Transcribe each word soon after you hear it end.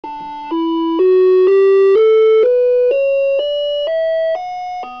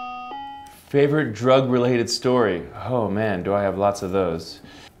Favorite drug-related story? Oh man, do I have lots of those.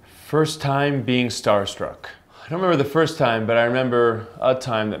 First time being starstruck. I don't remember the first time, but I remember a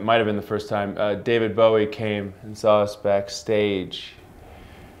time that might have been the first time. David Bowie came and saw us backstage.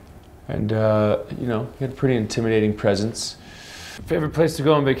 And, you know, he had a pretty intimidating presence. Favorite place to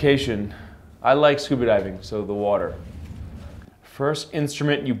go on vacation? I like scuba diving, so the water. First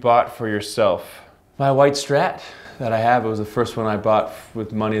instrument you bought for yourself? My white Strat that I have. It was the first one I bought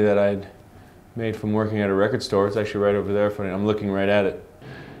with money that I'd made from working at a record store. It's actually right over there. Funny, I'm looking right at it.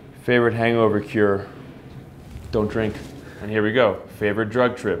 Favorite hangover cure? Don't drink. And here we go. Favorite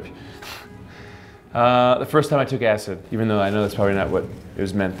drug trip? The first time I took acid, even though I know that's probably not what it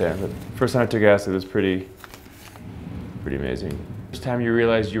was meant there, but the first time I took acid was pretty amazing. First time you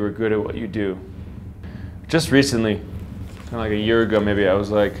realized you were good at what you do? Just recently, kind of like a year ago maybe, I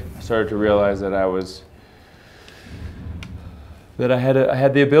started to realize that I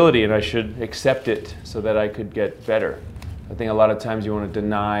had the ability and I should accept it so that I could get better. I think a lot of times you want to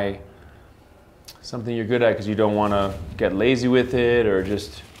deny something you're good at because you don't want to get lazy with it or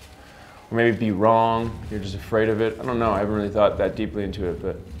maybe be wrong. You're just afraid of it. I don't know. I haven't really thought that deeply into it,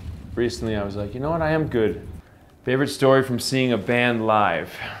 but recently I was like, you know what? I am good. Favorite story from seeing a band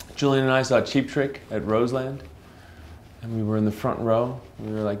live? Julian and I saw Cheap Trick at Roseland, and we were in the front row.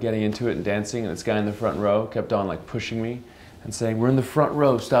 We were like getting into it and dancing, and this guy in the front row kept on like pushing me and saying, "We're in the front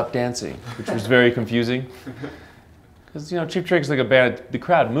row, stop dancing," which was very confusing. Because, you know, Cheap Trick's like a band, the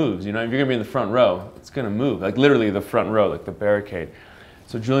crowd moves, you know, if you're gonna be in the front row, it's gonna move, like literally the front row, like the barricade.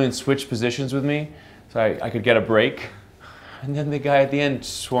 So Julian switched positions with me, so I could get a break. And then the guy at the end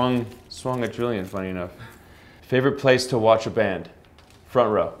swung at Julian, funny enough. Favorite place to watch a band?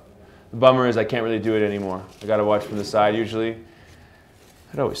 Front row. The bummer is I can't really do it anymore. I gotta watch from the side usually.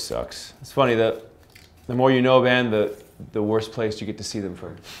 It always sucks. It's funny that the more you know a band, the worse place you get to see them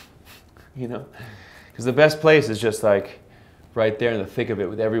from, you know? Because the best place is just like right there in the thick of it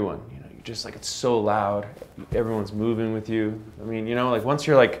with everyone. You know, you're just like, it's so loud. Everyone's moving with you. I mean, you know, like once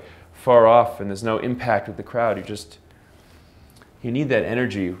you're like far off and there's no impact with the crowd, you need that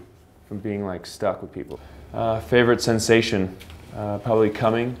energy from being like stuck with people. Favorite sensation? Probably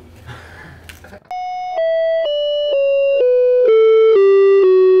coming.